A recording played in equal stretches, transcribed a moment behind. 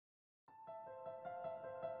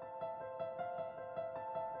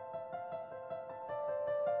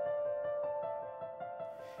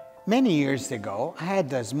Many years ago, I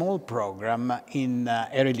had a small program in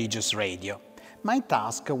a religious radio. My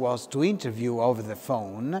task was to interview over the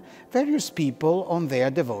phone various people on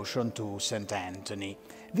their devotion to St. Anthony.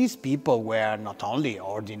 These people were not only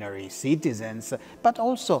ordinary citizens, but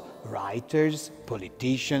also writers,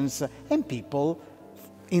 politicians, and people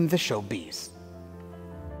in the showbiz.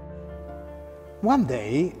 One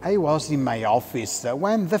day, I was in my office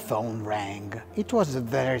when the phone rang. It was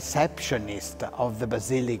the receptionist of the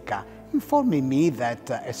Basilica informing me that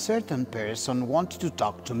a certain person wanted to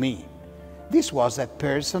talk to me. This was a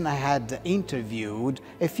person I had interviewed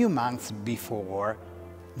a few months before,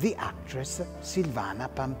 the actress Silvana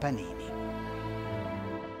Pampanini.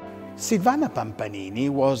 Silvana Pampanini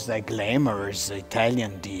was a glamorous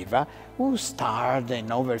Italian diva who starred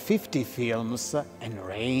in over 50 films and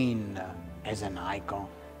reigned as an icon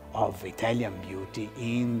of Italian beauty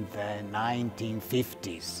in the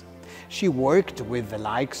 1950s. She worked with the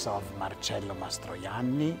likes of Marcello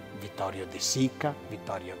Mastroianni, Vittorio De Sica,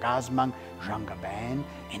 Vittorio Gassman, Jean Gabin,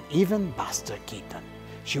 and even Buster Keaton.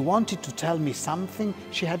 She wanted to tell me something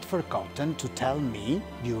she had forgotten to tell me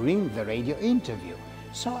during the radio interview.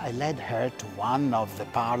 So I led her to one of the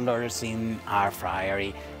parlors in our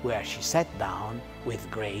friary, where she sat down with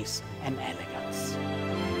grace and elegance.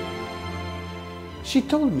 She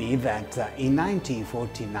told me that in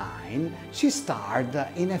 1949 she starred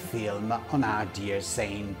in a film on our dear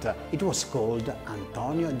saint. It was called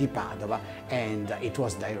Antonio di Padova and it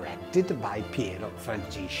was directed by Piero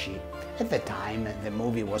Francisci. At the time the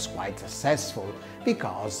movie was quite successful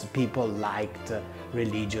because people liked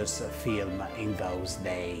religious film in those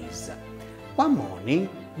days. One morning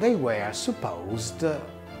they were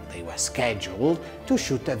scheduled to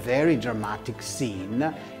shoot a very dramatic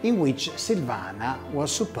scene in which Silvana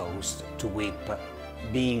was supposed to weep.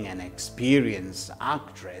 Being an experienced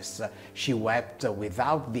actress, she wept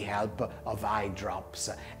without the help of eye drops,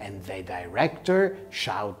 and the director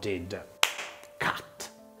shouted, "Cut!"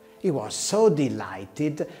 He was so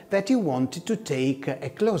delighted that he wanted to take a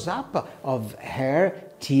close-up of her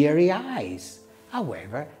teary eyes.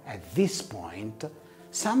 However, at this point,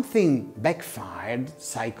 something backfired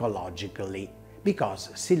psychologically because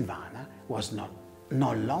Silvana was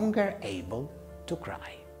no longer able to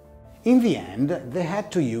cry. In the end, they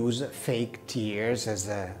had to use fake tears as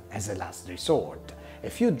a last resort, a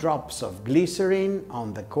few drops of glycerin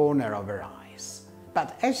on the corner of her eyes.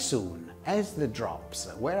 But as soon as the drops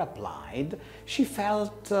were applied, she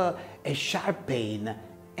felt a sharp pain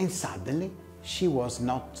and suddenly she was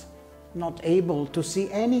not able to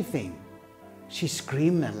see anything. She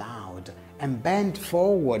screamed aloud and bent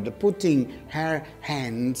forward, putting her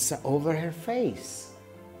hands over her face.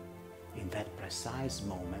 In that precise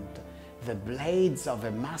moment, the blades of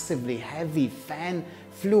a massively heavy fan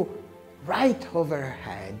flew right over her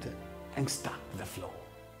head and struck the floor.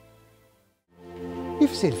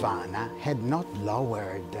 If Silvana had not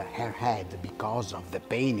lowered her head because of the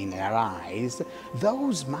pain in her eyes,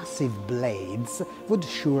 those massive blades would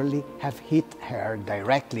surely have hit her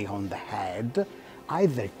directly on the head,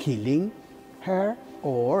 either killing her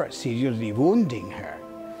or seriously wounding her.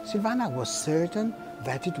 Silvana was certain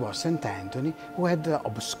that it was St. Anthony who had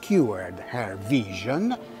obscured her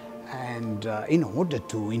vision and in order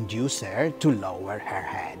to induce her to lower her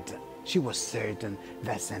head. She was certain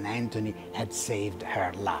that St. Anthony had saved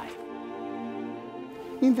her life.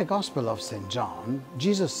 In the Gospel of St. John,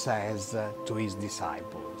 Jesus says to his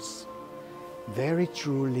disciples, "Very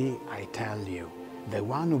truly I tell you, the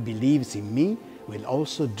one who believes in me will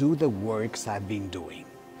also do the works I've been doing."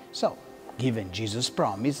 So, given Jesus'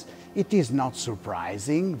 promise, it is not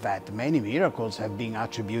surprising that many miracles have been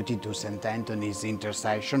attributed to St. Anthony's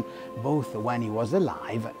intercession, both when he was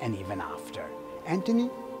alive and even after. Anthony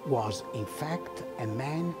was in fact a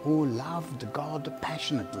man who loved God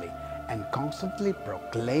passionately and constantly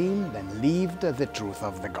proclaimed and lived the truth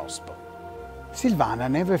of the gospel. Silvana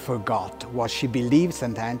never forgot what she believed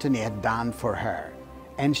St. Anthony had done for her,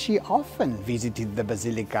 and she often visited the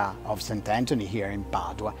Basilica of St. Anthony here in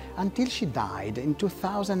Padua until she died in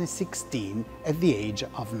 2016 at the age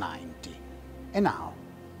of 90. And now,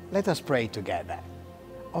 let us pray together.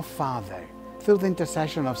 O Father, through the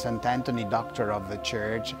intercession of St. Anthony, Doctor of the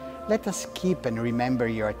Church, let us keep and remember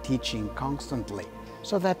your teaching constantly,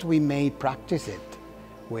 so that we may practice it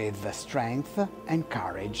with strength and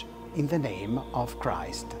courage in the name of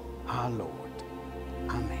Christ our Lord.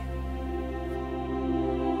 Amen.